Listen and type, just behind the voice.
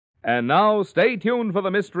And now, stay tuned for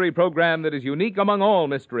the mystery program that is unique among all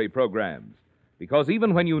mystery programs. Because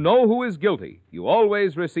even when you know who is guilty, you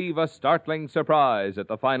always receive a startling surprise at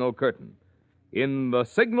the final curtain. In the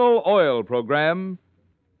Signal Oil program,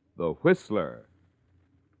 The Whistler.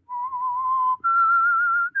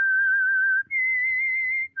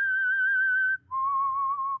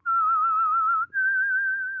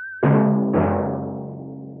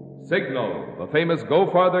 Signal, the famous Go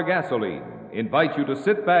Farther gasoline, invite you to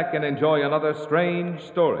sit back and enjoy another strange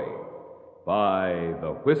story by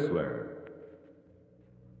The Whistler.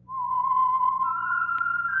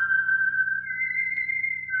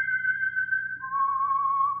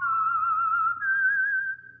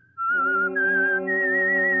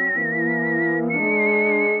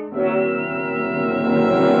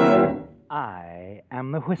 I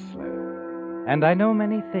am the Whistler, and I know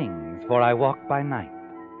many things, for I walk by night.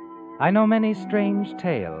 I know many strange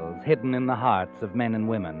tales hidden in the hearts of men and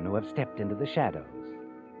women who have stepped into the shadows.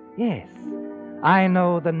 Yes, I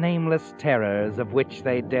know the nameless terrors of which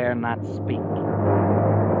they dare not speak.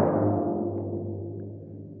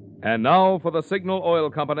 And now for the Signal Oil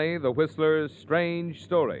Company, The Whistler's strange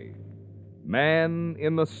story, Man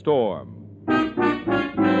in the Storm.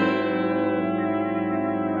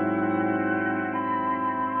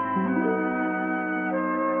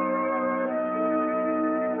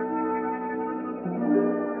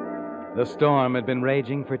 The storm had been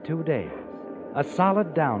raging for 2 days, a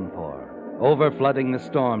solid downpour, overflooding the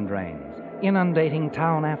storm drains, inundating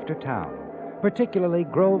town after town, particularly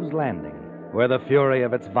Grove's Landing, where the fury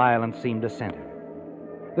of its violence seemed to center.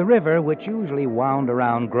 The river, which usually wound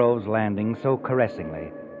around Grove's Landing so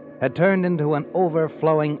caressingly, had turned into an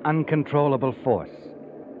overflowing, uncontrollable force.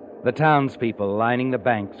 The townspeople lining the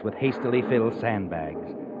banks with hastily filled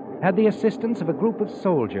sandbags had the assistance of a group of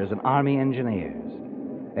soldiers and army engineers.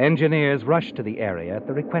 Engineers rushed to the area at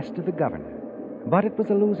the request of the governor, but it was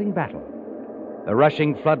a losing battle. The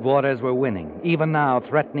rushing floodwaters were winning, even now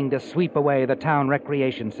threatening to sweep away the town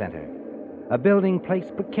recreation center, a building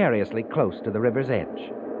placed precariously close to the river's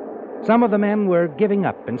edge. Some of the men were giving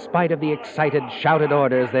up in spite of the excited, shouted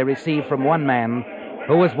orders they received from one man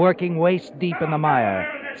who was working waist-deep in the mire,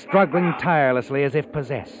 struggling tirelessly as if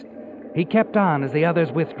possessed. He kept on as the others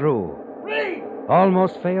withdrew. Reed!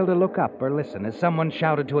 Almost failed to look up or listen as someone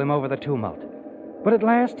shouted to him over the tumult. But at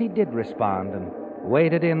last he did respond and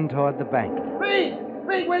waded in toward the bank. Reed!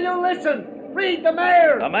 Reed, will you listen? Reed, the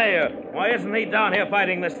mayor! The mayor? Why isn't he down here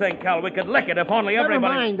fighting this thing, Cal? We could lick it if only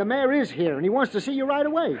everybody... Never mind, the mayor is here, and he wants to see you right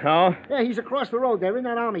away. Oh? Yeah, he's across the road there in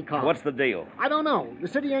that army car. What's the deal? I don't know. The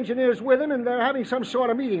city engineer's with him, and they're having some sort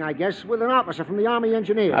of meeting, I guess, with an officer from the army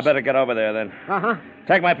engineers. I better get over there, then. Uh-huh.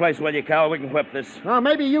 Take my place, will you, Cal? We can whip this. Well,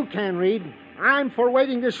 maybe you can, Reed. I'm for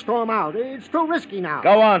waiting this storm out. It's too risky now.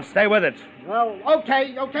 Go on, stay with it. Well,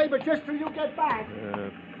 okay, but just till you get back.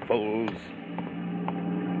 Fools.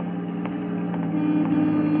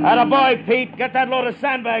 Attaboy, Pete. Get that load of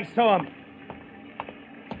sandbags to him.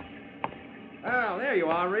 Well, there you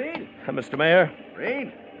are, Reed. Mr. Mayor.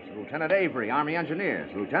 Reed, it's Lieutenant Avery, Army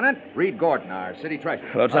Engineers. Lieutenant, Reed Gordon, our city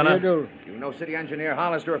treasurer. Lieutenant. How do you do? You know City Engineer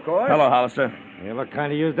Hollister, of course? Hello, Hollister. You look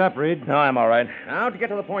kind of used up, Reed. No, I'm all right. Now, to get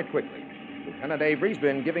to the point quickly. Lieutenant Avery's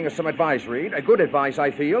been giving us some advice, Reed. A good advice, I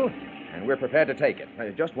feel, and we're prepared to take it. I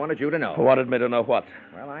just wanted you to know. Who wanted me to know what?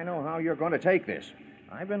 Well, I know how you're going to take this.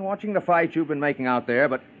 I've been watching the fight you've been making out there,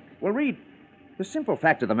 but... Well, Reed, the simple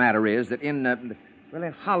fact of the matter is that in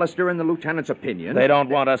Hollister and the lieutenant's opinion... They don't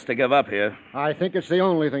want us to give up here. I think it's the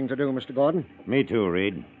only thing to do, Mr. Gordon. Me too,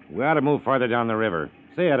 Reed. We ought to move farther down the river.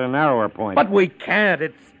 Say at a narrower point. But we can't.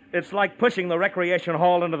 It's like pushing the recreation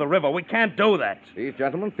hall into the river. We can't do that. These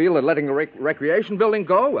gentlemen feel that letting the recreation building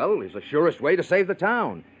go, well, is the surest way to save the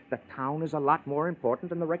town. The town is a lot more important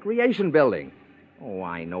than the recreation building. Oh,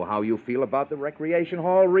 I know how you feel about the recreation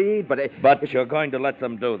hall, Reed, but... But you're going to let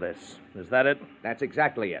them do this. Is that it? That's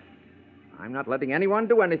exactly it. I'm not letting anyone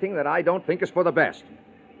do anything that I don't think is for the best.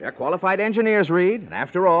 They're qualified engineers, Reed, and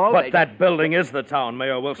after all... But that building is the town,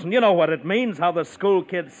 Mayor Wilson. You know what it means, how the school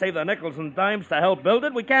kids save their nickels and dimes to help build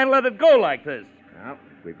it. We can't let it go like this. Well,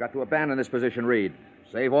 we've got to abandon this position, Reed.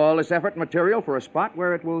 Save all this effort and material for a spot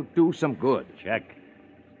where it will do some good. Check.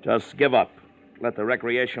 Just give up. Let the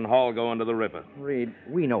recreation hall go into the river. Reed,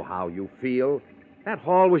 we know how you feel. That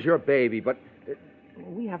hall was your baby, but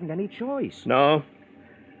we haven't any choice. No?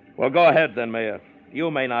 Well, go ahead then, Mayor. You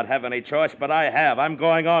may not have any choice, but I have. I'm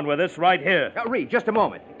going on with this right here. Reed, just a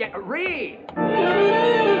moment. Yeah, Reed!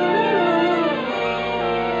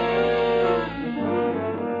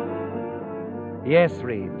 Yes,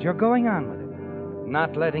 Reed, you're going on with it.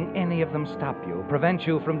 Not letting any of them stop you, prevent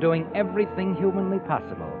you from doing everything humanly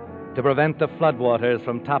possible to prevent the floodwaters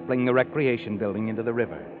from toppling the recreation building into the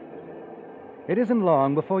river. It isn't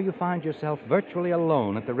long before you find yourself virtually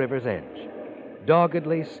alone at the river's edge,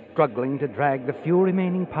 doggedly struggling to drag the few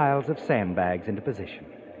remaining piles of sandbags into position.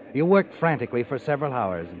 You work frantically for several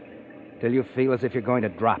hours until you feel as if you're going to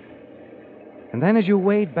drop. And then as you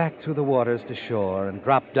wade back through the waters to shore and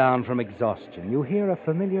drop down from exhaustion, you hear a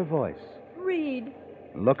familiar voice. Reed.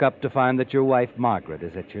 Look up to find that your wife, Margaret,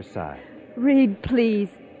 is at your side. Reed, please.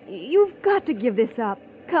 You've got to give this up.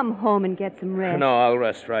 Come home and get some rest. No, I'll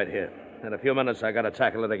rest right here. In a few minutes, I got to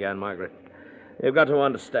tackle it again, Margaret. You've got to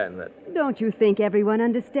understand that. Don't you think everyone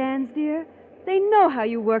understands, dear? They know how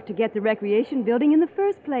you work to get the recreation building in the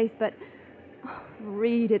first place, but... Oh,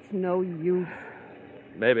 Reed, it's no use.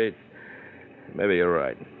 Maybe you're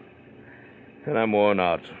right. And I'm worn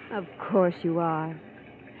out. Of course you are.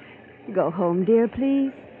 Go home, dear,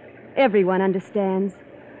 please. Everyone understands.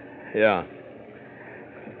 Yeah,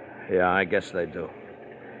 I guess they do.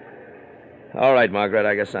 All right, Margaret,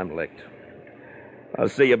 I guess I'm licked. I'll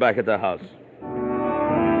see you back at the house.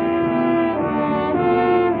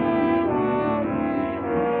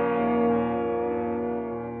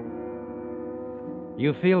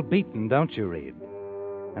 You feel beaten, don't you, Reed?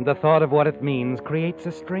 And the thought of what it means creates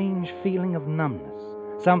a strange feeling of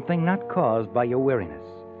numbness, something not caused by your weariness.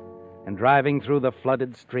 And driving through the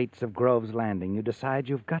flooded streets of Grove's Landing, you decide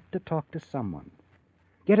you've got to talk to someone.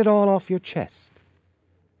 Get it all off your chest.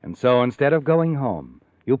 And so instead of going home,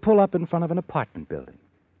 you pull up in front of an apartment building,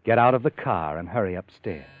 get out of the car, and hurry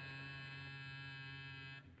upstairs.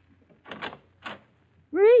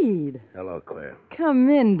 Reed. Hello, Claire. Come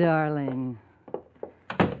in, darling.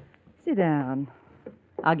 Sit down.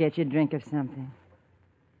 I'll get you a drink of something.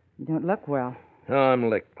 You don't look well. Oh, I'm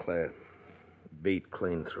licked, Claire. Beat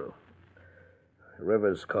clean through. The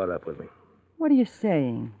river's caught up with me. What are you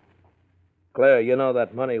saying? Claire, you know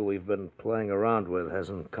that money we've been playing around with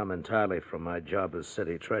hasn't come entirely from my job as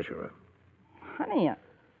city treasurer. Honey,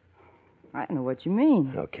 I don't know what you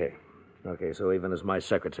mean. Okay, so even as my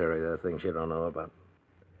secretary, there are things you don't know about.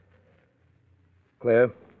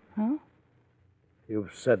 Claire? Huh?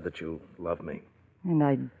 You've said that you love me. And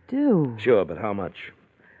I do. Sure, but how much?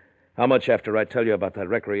 How much after I tell you about that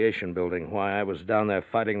recreation building, why I was down there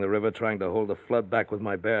fighting the river, trying to hold the flood back with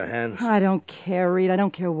my bare hands? I don't care, Reed. I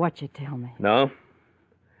don't care what you tell me. No?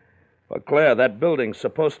 Well, Claire, that building's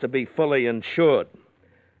supposed to be fully insured.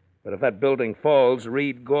 But if that building falls,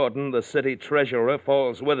 Reed Gordon, the city treasurer,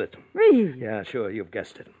 falls with it. Reed? Yeah, sure, you've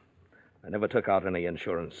guessed it. I never took out any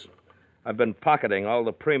insurance. I've been pocketing all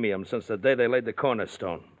the premiums since the day they laid the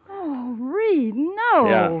cornerstone. Oh, Reed, no.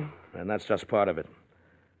 Yeah, and that's just part of it.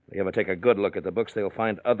 If you ever take a good look at the books, they'll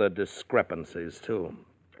find other discrepancies, too.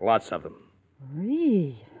 Lots of them.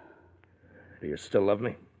 Reed. Do you still love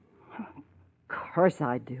me? Of course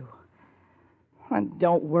I do. And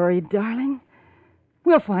don't worry, darling.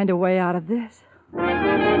 We'll find a way out of this.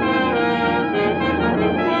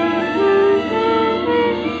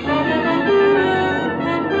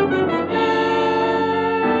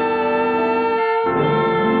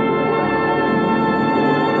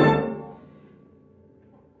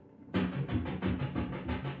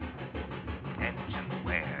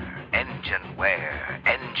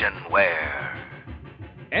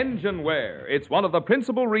 Engine wear. It's one of the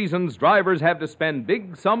principal reasons drivers have to spend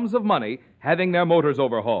big sums of money having their motors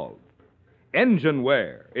overhauled. Engine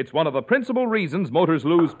wear. It's one of the principal reasons motors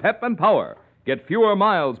lose pep and power, get fewer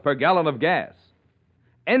miles per gallon of gas.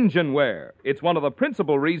 Engine wear. It's one of the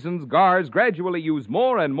principal reasons cars gradually use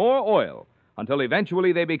more and more oil until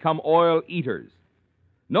eventually they become oil eaters.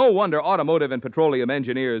 No wonder automotive and petroleum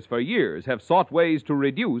engineers for years have sought ways to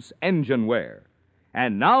reduce engine wear.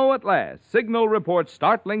 And now, at last, Signal reports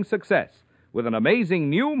startling success with an amazing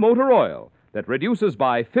new motor oil that reduces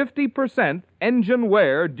by 50% engine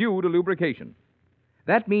wear due to lubrication.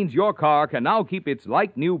 That means your car can now keep its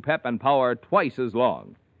like-new pep and power twice as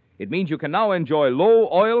long. It means you can now enjoy low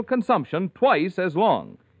oil consumption twice as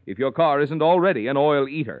long if your car isn't already an oil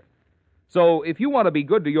eater. So, if you want to be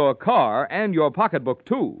good to your car and your pocketbook,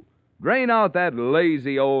 too, drain out that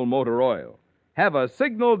lazy old motor oil. Have a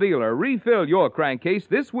Signal dealer refill your crankcase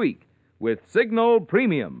this week with Signal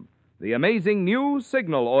Premium, the amazing new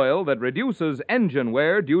Signal oil that reduces engine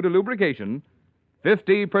wear due to lubrication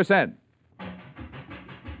 50%.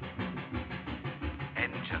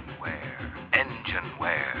 Engine wear, engine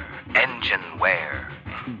wear, engine wear.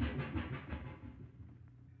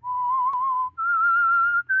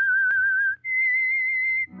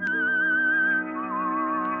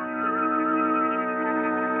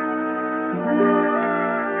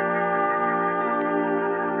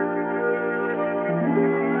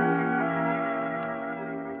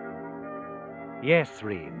 Yes,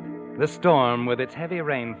 Reed. The storm, with its heavy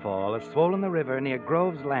rainfall, has swollen the river near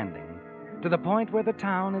Grove's Landing to the point where the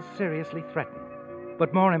town is seriously threatened.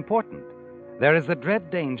 But more important, there is the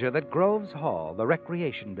dread danger that Grove's Hall, the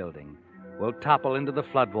recreation building, will topple into the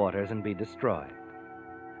floodwaters and be destroyed.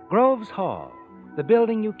 Grove's Hall, the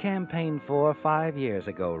building you campaigned for 5 years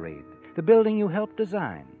ago, Reed, the building you helped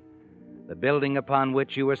design, the building upon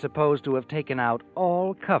which you were supposed to have taken out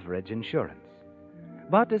all coverage insurance.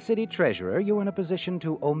 But as city treasurer, you were in a position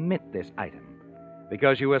to omit this item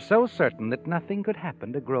because you were so certain that nothing could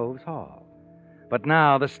happen to Grove's Hall. But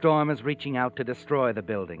now the storm is reaching out to destroy the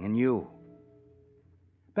building, and you.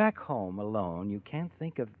 Back home alone, you can't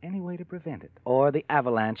think of any way to prevent it, or the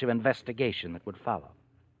avalanche of investigation that would follow.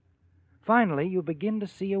 Finally, you begin to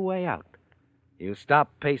see a way out. You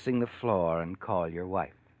stop pacing the floor and call your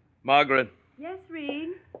wife. Margaret, Yes, Reed?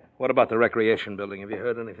 what about the recreation building? Have you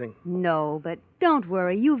heard anything? No, but don't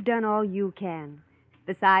worry. You've done all you can.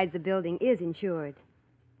 Besides, the building is insured.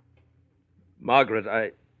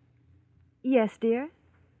 Margaret, Yes, dear?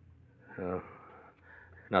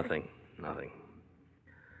 Nothing.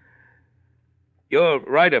 You're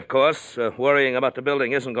right, of course. Worrying about the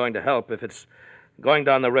building isn't going to help. If it's going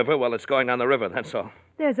down the river, well, it's going down the river, that's all.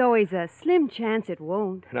 There's always a slim chance it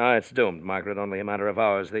won't. No, it's doomed, Margaret. Only a matter of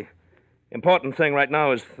hours. The important thing right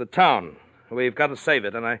now is the town. We've got to save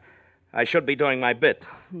it, and I should be doing my bit.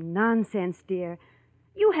 Nonsense, dear.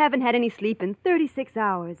 You haven't had any sleep in 36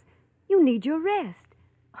 hours. You need your rest.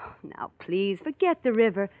 Oh, now, please, forget the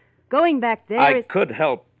river. Going back there I could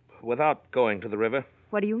help without going to the river.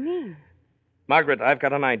 What do you mean? Margaret, I've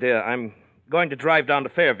got an idea. I'm going to drive down to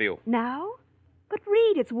Fairview. Now? But,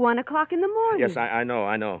 Reed, it's 1 o'clock in the morning. Yes, I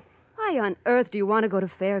know. Why on earth do you want to go to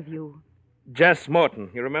Fairview? Jess Morton,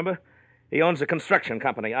 you remember? He owns a construction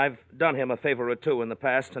company. I've done him a favor or two in the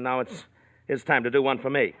past, and now it's his time to do one for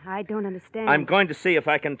me. I don't understand. I'm going to see if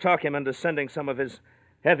I can talk him into sending some of his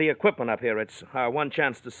heavy equipment up here. It's our one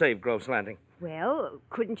chance to save Grove's Landing. Well,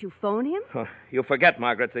 couldn't you phone him? Oh, you forget,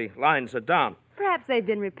 Margaret, the lines are down. Perhaps they've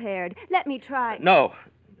been repaired. Let me try. No,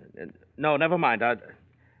 never mind.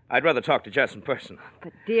 I'd rather talk to Jess in person.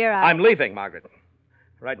 But, dear, I'm leaving, Margaret.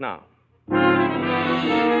 Right now.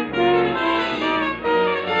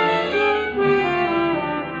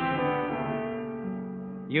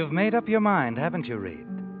 You've made up your mind, haven't you, Reed?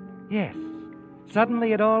 Yes.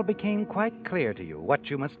 Suddenly it all became quite clear to you what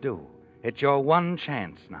you must do. It's your one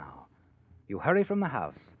chance now. You hurry from the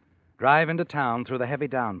house, drive into town through the heavy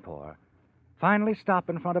downpour, finally stop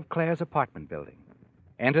in front of Claire's apartment building,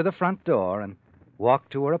 enter the front door, and walk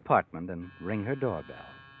to her apartment and ring her doorbell.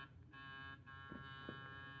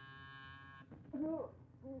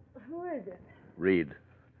 Who is it? Reed,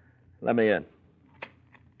 let me in.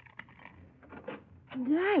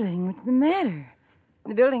 Darling, what's the matter?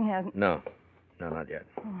 The building hasn't... No, not yet.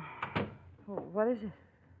 Oh, what is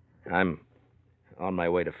it? I'm on my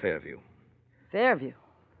way to Fairview Fairview.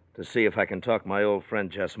 to see if I can talk my old friend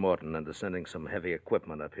Jess Morton into sending some heavy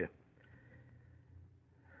equipment up here.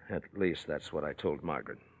 At least that's what I told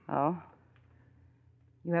Margaret. Oh?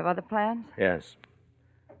 You have other plans? Yes.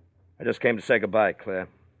 I just came to say goodbye, Claire.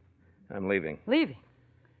 I'm leaving. Leaving?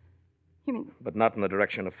 You mean... But not in the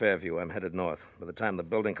direction of Fairview. I'm headed north. By the time the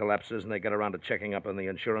building collapses and they get around to checking up on the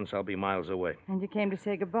insurance, I'll be miles away. And you came to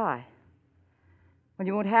say goodbye? Well,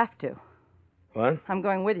 you won't have to. What? I'm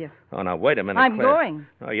going with you. Oh, now, wait a minute, I'm Claire. going.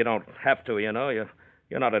 No, you don't have to, you know.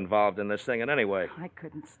 You're not involved in this thing in any way. I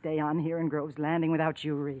couldn't stay on here in Grove's Landing without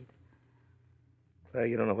you, Reed. Claire,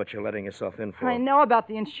 you don't know what you're letting yourself in for. I know about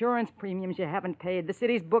the insurance premiums you haven't paid, the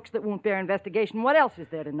city's books that won't bear investigation. What else is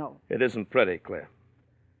there to know? It isn't pretty, Claire.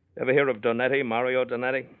 Ever hear of Donetti, Mario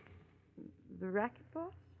Donetti? The racket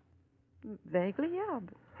boss? Vaguely, yeah.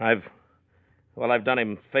 But... I've done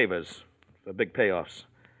him favors for big payoffs.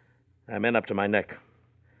 I'm in up to my neck.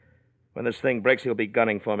 When this thing breaks, he'll be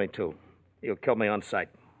gunning for me, too. He'll kill me on sight.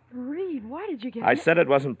 Reed, why did you get... I said it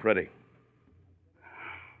wasn't pretty.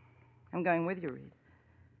 I'm going with you, Reed.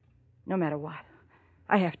 No matter what.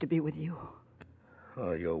 I have to be with you.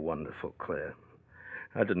 Oh, you're wonderful, Claire.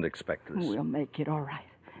 I didn't expect this. We'll make it all right.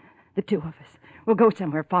 The two of us. We'll go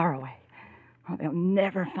somewhere far away. Oh, they'll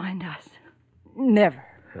never find us. Never.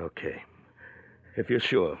 Okay. If you're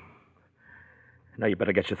sure. Now you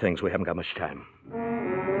better get your things. We haven't got much time.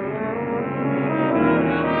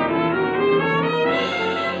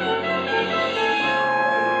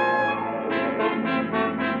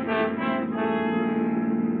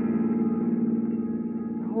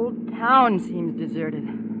 The whole town seems deserted.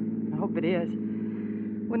 I hope it is.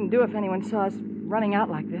 Wouldn't do if anyone saw us running out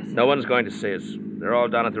like this. No one's going to see us. They're all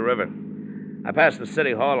down at the river. I passed the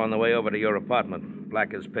city hall on the way over to your apartment.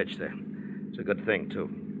 Black as pitch there. It's a good thing, too.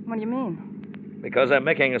 What do you mean? Because I'm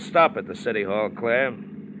making a stop at the City Hall, Claire.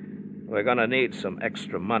 We're going to need some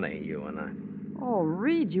extra money, you and I. Oh,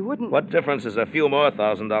 Reed, you wouldn't... What difference is a few more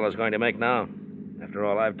 $1,000 going to make now, after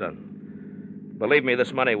all I've done? Believe me,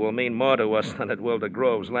 this money will mean more to us than it will to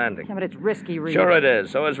Grove's Landing. Yeah, but it's risky, Reed. Sure it is.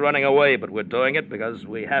 So is running away, but we're doing it because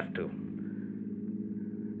we have to.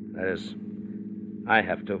 That is, I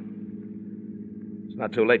have to. It's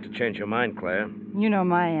not too late to change your mind, Claire. You know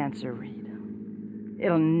my answer, Reed.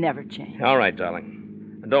 It'll never change. All right,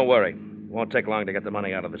 darling. And don't worry. It won't take long to get the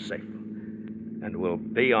money out of the safe. And we'll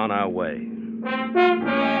be on our way.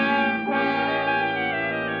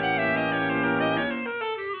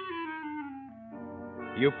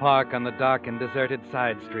 You park on the dark and deserted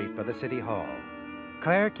side street by the City Hall.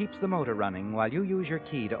 Claire keeps the motor running while you use your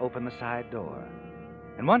key to open the side door.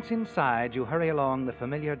 And once inside, you hurry along the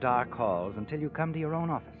familiar dark halls until you come to your own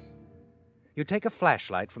office. You take a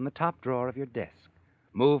flashlight from the top drawer of your desk,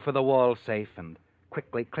 move for the wall safe, and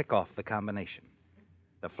quickly click off the combination.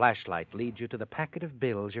 The flashlight leads you to the packet of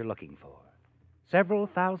bills you're looking for. Several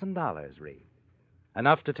 $1,000s, Reed.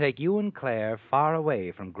 Enough to take you and Claire far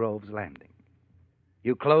away from Grove's Landing.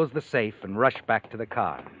 You close the safe and rush back to the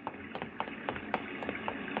car.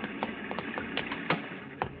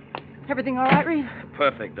 Everything all right, Reed?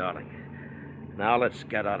 Perfect, darling. Now let's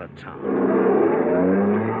get out of town.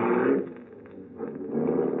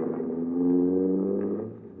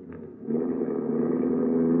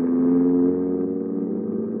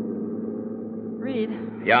 Reed?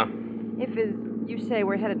 Yeah? If, as you say,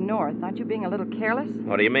 we're headed north, aren't you being a little careless?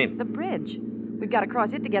 What do you mean? The bridge. We've got to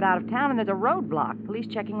cross it to get out of town, and there's a roadblock. Police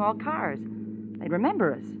checking all cars. They'd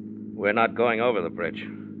remember us. We're not going over the bridge.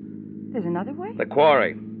 There's another way? The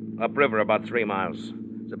quarry. Upriver about 3 miles.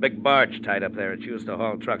 There's a big barge tied up there. It's used to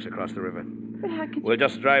haul trucks across the river. But how could We'll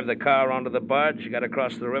just drive the car onto the barge, get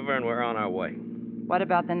across the river, and we're on our way. What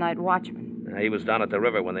about the night watchman? He was down at the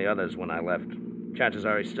river when I left. Chances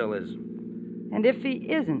are he still is. And if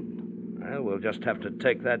he isn't? Well, we'll just have to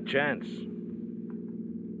take that chance.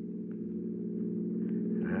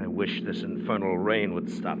 I wish this infernal rain would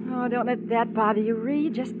stop. Oh, don't let that bother you,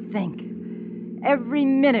 Reed. Just think. Every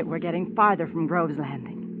minute we're getting farther from Grove's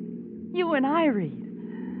Landing. You and I, Reed.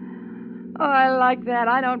 Oh, I like that.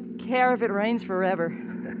 I don't care if it rains forever.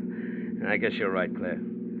 I guess you're right, Claire.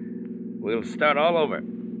 We'll start all over.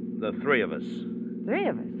 The three of us. 3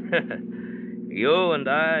 of us? You and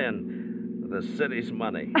I and the city's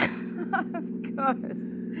money. Of course.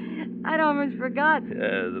 I'd almost forgot.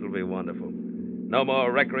 Yes, it'll be wonderful. No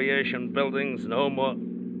more recreation buildings, no more...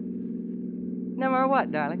 No more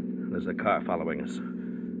what, darling? There's a car following us.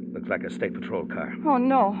 Looks like a state patrol car. Oh,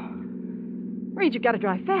 no. Reed, you've got to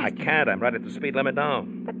drive fast. I can't. I'm right at the speed limit now.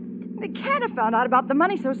 But they can't have found out about the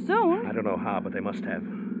money so soon. I don't know how, but they must have.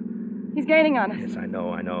 He's gaining on us. Yes, I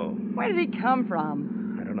know. Where did he come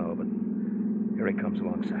from? I don't know, but here he comes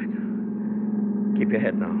alongside. Keep your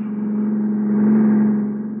head now.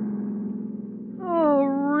 Oh,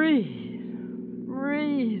 Reed.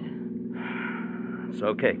 It's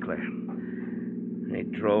okay, Claire. He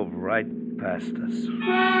drove right past us.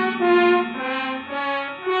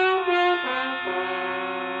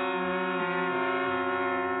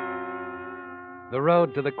 The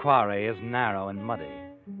road to the quarry is narrow and muddy,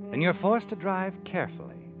 and you're forced to drive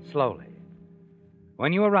carefully, slowly.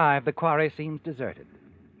 When you arrive, the quarry seems deserted.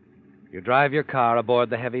 You drive your car aboard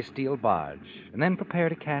the heavy steel barge and then prepare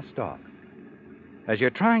to cast off. As you're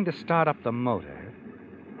trying to start up the motor...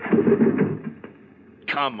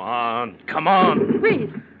 Come on.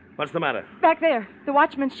 Reed! What's the matter? Back there, the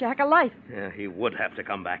watchman's shack, a light. Yeah, he would have to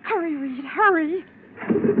come back. Hurry, Reed, hurry.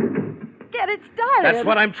 Get it started. That's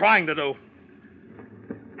what I'm trying to do.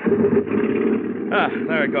 Ah,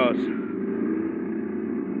 there it goes.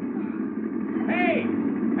 Hey,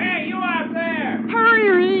 you out there! Hurry,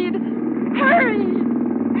 Reed. Hurry!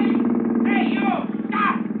 Hey, you!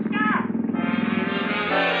 Stop!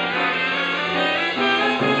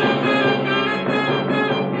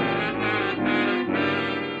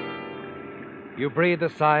 You breathe a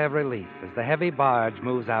sigh of relief as the heavy barge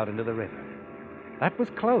moves out into the river. That was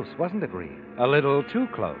close, wasn't it, Reed? A little too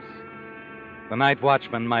close. The night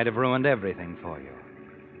watchman might have ruined everything for you.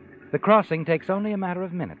 The crossing takes only a matter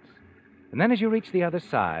of minutes. And then as you reach the other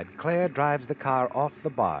side, Claire drives the car off the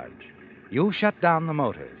barge. You shut down the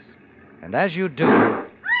motors. And as you do...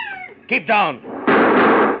 Keep down!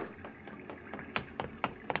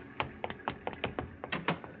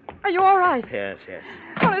 Are you all right? Yes.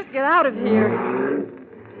 Oh, let's get out of here.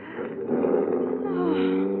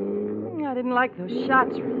 Oh, I didn't like those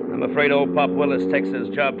shots, Reed. I'm afraid old Pop Willis takes his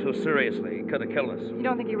job too seriously. He could have killed us. You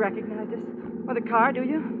don't think he recognized us? With a car, do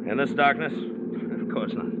you? In this darkness? Of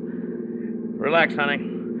course not. Relax, honey.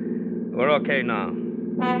 We're okay now.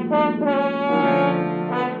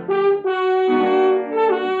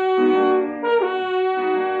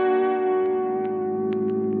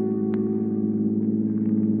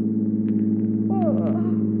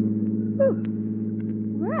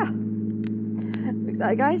 Looks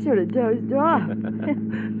like I sort of dozed off.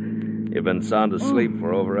 You've been sound asleep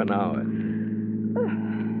for over an hour.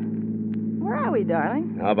 Where are we,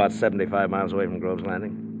 darling? How about 75 miles away from Grove's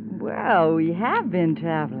Landing? Well, we have been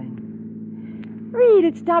traveling. Reed,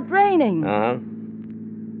 it stopped raining. Uh-huh.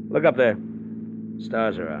 Look up there.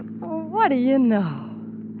 Stars are out. Oh, what do you know?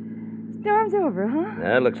 Storm's over, huh?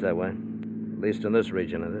 Yeah, it looks that way. At least in this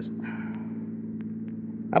region it is.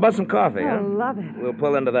 How about some coffee, I huh? love it. We'll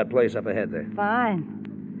pull into that place up ahead there. Fine.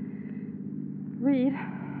 Reed,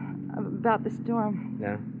 about the storm.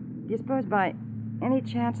 Yeah? Do you suppose by any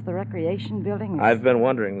chance the recreation building is... I've been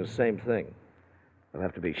wondering the same thing. I'll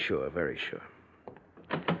have to be sure, very sure.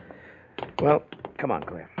 Well, come on,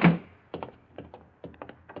 Claire.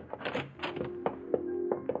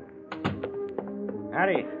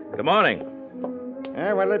 Howdy. Good morning.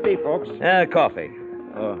 What'll it be, folks? Coffee.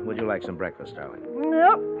 Or would you like some breakfast, darling?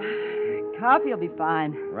 Nope. Coffee will be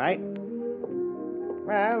fine. Right.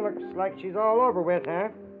 Well, looks like she's all over with, huh?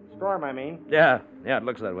 Storm, I mean. Yeah, it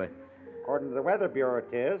looks that way. According to the Weather Bureau,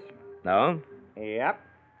 it is. No? Yep.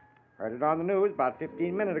 Heard it on the news about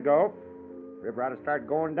 15 minutes ago. River ought to start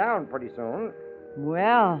going down pretty soon.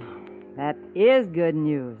 Well, that is good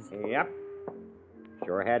news. Yep.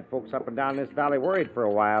 Sure had folks up and down this valley worried for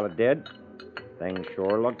a while, it did. Things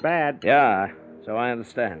sure look bad. Yeah, so I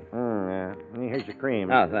understand. Yeah. Here's your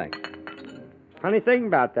cream. Oh, thanks. Funny thing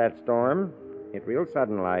about that storm, it real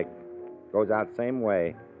sudden like. Goes out same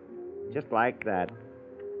way. Just like that.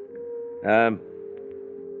 Do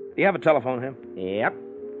you have a telephone here? Yep.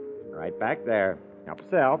 Right back there. Help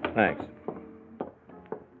yourself. Thanks.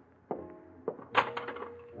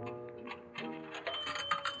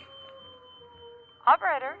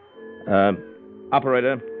 Operator.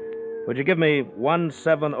 Operator, would you give me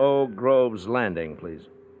 170 Grove's Landing, please?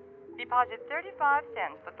 Deposit 35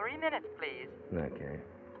 cents for 3 minutes, please. Okay.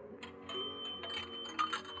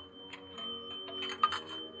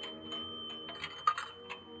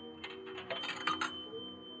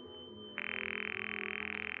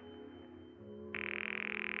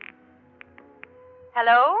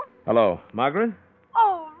 Hello? Hello, Margaret?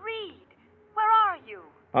 Oh, Reed. Where are you?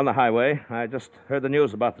 On the highway. I just heard the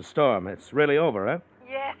news about the storm. It's really over, huh?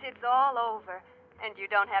 Yes, it's all over. And you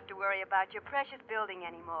don't have to worry about your precious building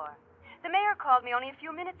anymore. The mayor called me only a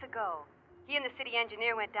few minutes ago. He and the city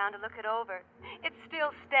engineer went down to look it over. It's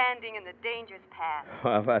still standing and the danger's past.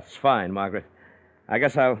 Well, that's fine, Margaret. I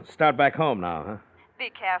guess I'll start back home now, huh? Be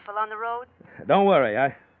careful on the road. Don't worry.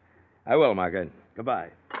 I will, Margaret. Goodbye.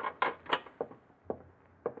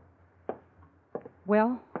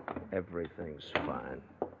 Well? Everything's fine.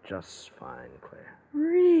 Just fine, Claire.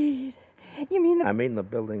 Reed, you mean I mean the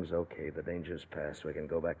building's okay. The danger's past. We can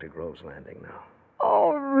go back to Grove's Landing now.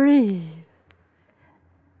 Oh, Reed.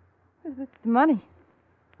 The money.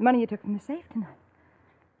 The money you took from the safe tonight.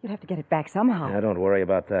 You'd have to get it back somehow. Yeah, don't worry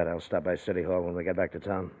about that. I'll stop by City Hall when we get back to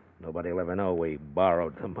town. Nobody'll ever know we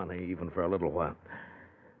borrowed the money, even for a little while.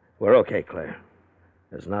 We're okay, Claire.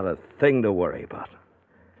 There's not a thing to worry about.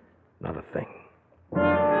 Not a thing.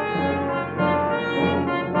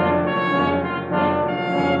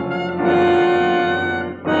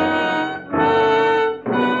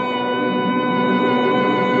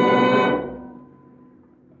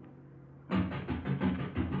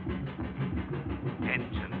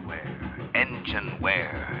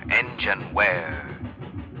 Engine wear.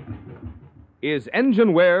 Is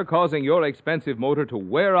engine wear causing your expensive motor to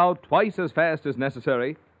wear out twice as fast as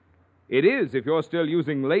necessary? It is if you're still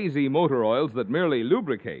using lazy motor oils that merely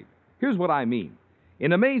lubricate. Here's what I mean.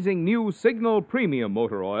 In amazing new Signal Premium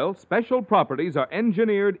Motor Oil, special properties are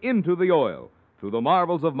engineered into the oil through the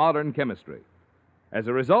marvels of modern chemistry. As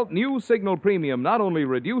a result, new Signal Premium not only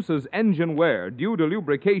reduces engine wear due to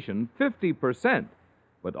lubrication 50%,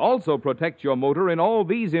 but also protects your motor in all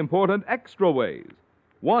these important extra ways.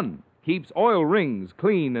 1. Keeps oil rings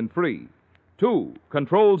clean and free. 2.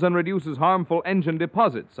 Controls and reduces harmful engine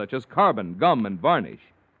deposits such as carbon, gum, and varnish.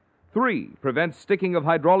 3. Prevents sticking of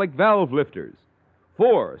hydraulic valve lifters.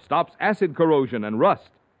 4. Stops acid corrosion and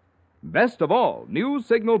rust. Best of all, new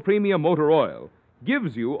Signal Premium Motor Oil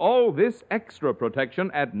gives you all this extra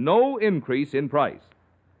protection at no increase in price.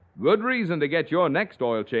 Good reason to get your next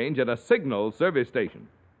oil change at a Signal service station.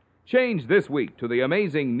 Change this week to the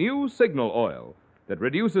amazing new Signal oil that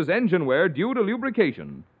reduces engine wear due to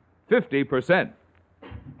lubrication 50%.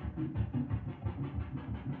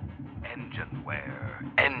 Engine wear,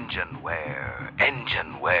 engine wear,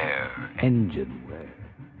 engine wear. Engine wear.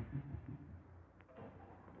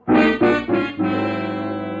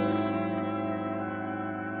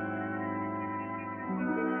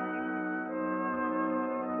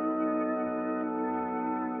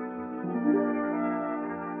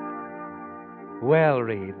 Well,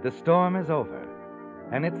 Reed, the storm is over,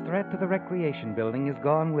 and its threat to the recreation building is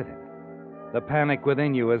gone with it. The panic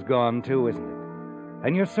within you is gone, too, isn't it?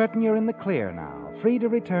 And you're certain you're in the clear now, free to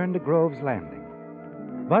return to Grove's Landing.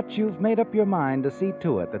 But you've made up your mind to see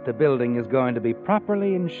to it that the building is going to be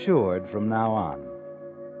properly insured from now on.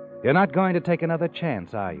 You're not going to take another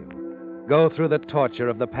chance, are you? Go through the torture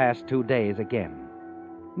of the past 2 days again.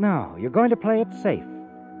 No, you're going to play it safe.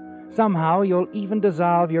 Somehow you'll even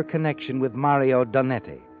dissolve your connection with Mario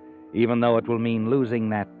Donetti, even though it will mean losing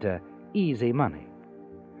that easy money.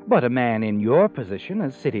 But a man in your position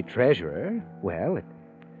as city treasurer, well, it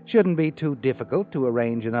shouldn't be too difficult to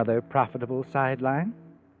arrange another profitable sideline.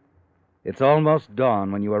 It's almost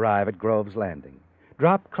dawn when you arrive at Grove's Landing.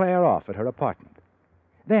 Drop Claire off at her apartment.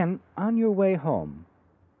 Then, on your way home,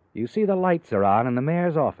 you see the lights are on in the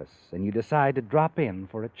mayor's office, and you decide to drop in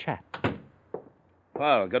for a chat.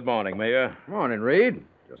 Well, good morning, Mayor. Morning, Reed.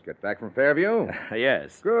 Just get back from Fairview?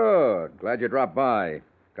 Yes. Good. Glad you dropped by.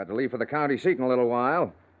 Got to leave for the county seat in a little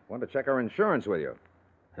while. Want to check our insurance with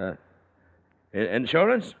you.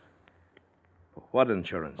 Insurance? What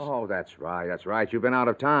insurance? Oh, that's right. You've been out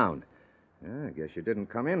of town. Yeah, I guess you didn't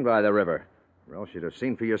come in by the river, or else you'd have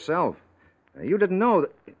seen for yourself. You didn't know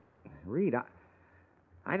that... Reed,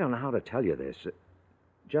 I don't know how to tell you this.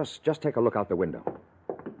 Just take a look out the window.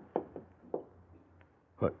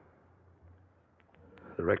 What?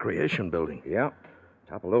 The recreation building? Yeah.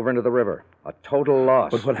 Toppled over into the river. A total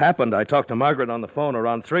loss. But what happened? I talked to Margaret on the phone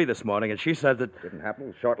around 3 this morning, and she said that... Didn't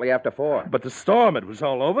happen shortly after 4. But the storm, it was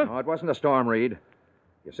all over. No, it wasn't a storm, Reed.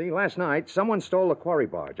 You see, last night, someone stole the quarry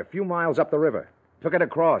barge a few miles up the river. Took it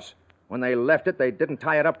across. When they left it, they didn't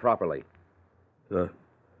tie it up properly. The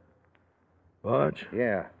barge?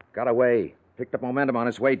 Yeah. Got away. Picked up momentum on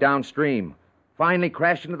its way downstream. Finally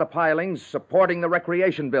crashed into the pilings supporting the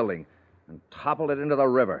recreation building and toppled it into the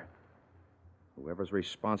river. Whoever's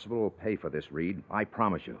responsible will pay for this, Reed. I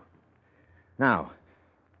promise you. Now,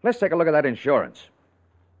 let's take a look at that insurance.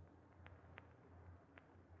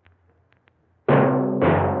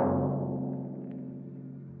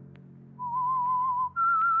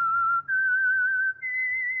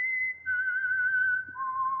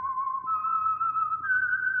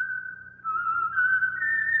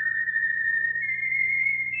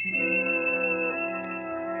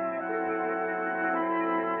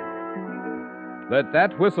 Let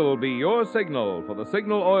that whistle be your signal for the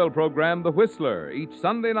Signal Oil program, The Whistler, each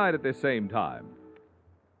Sunday night at this same time.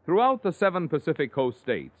 Throughout the 7 Pacific Coast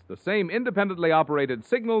states, the same independently operated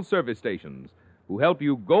Signal service stations who help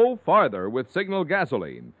you go farther with Signal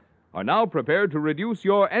gasoline are now prepared to reduce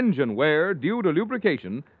your engine wear due to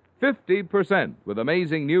lubrication 50% with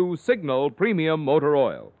amazing new Signal Premium Motor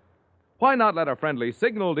Oil. Why not let a friendly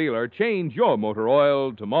Signal dealer change your motor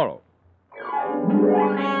oil tomorrow?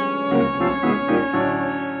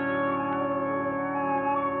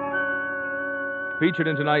 Featured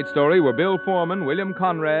in tonight's story were Bill Foreman, William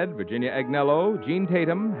Conrad, Virginia Agnello, Gene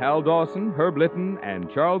Tatum, Hal Dawson, Herb Litton, and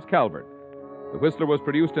Charles Calvert. The Whistler was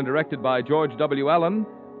produced and directed by George W. Allen,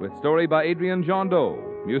 with story by Adrian John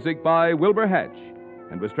Doe, music by Wilbur Hatch,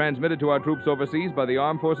 and was transmitted to our troops overseas by the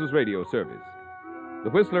Armed Forces Radio Service.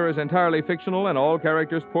 The Whistler is entirely fictional, and all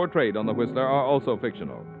characters portrayed on The Whistler are also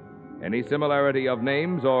fictional. Any similarity of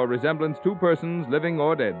names or resemblance to persons, living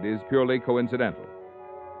or dead, is purely coincidental.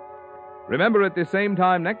 Remember at the same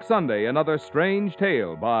time next Sunday, another strange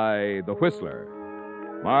tale by The Whistler.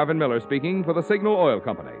 Marvin Miller speaking for the Signal Oil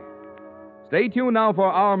Company. Stay tuned now for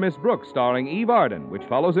Our Miss Brooks, starring Eve Arden, which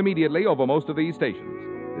follows immediately over most of these stations.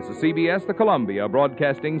 This is CBS, the Columbia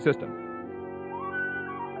Broadcasting System.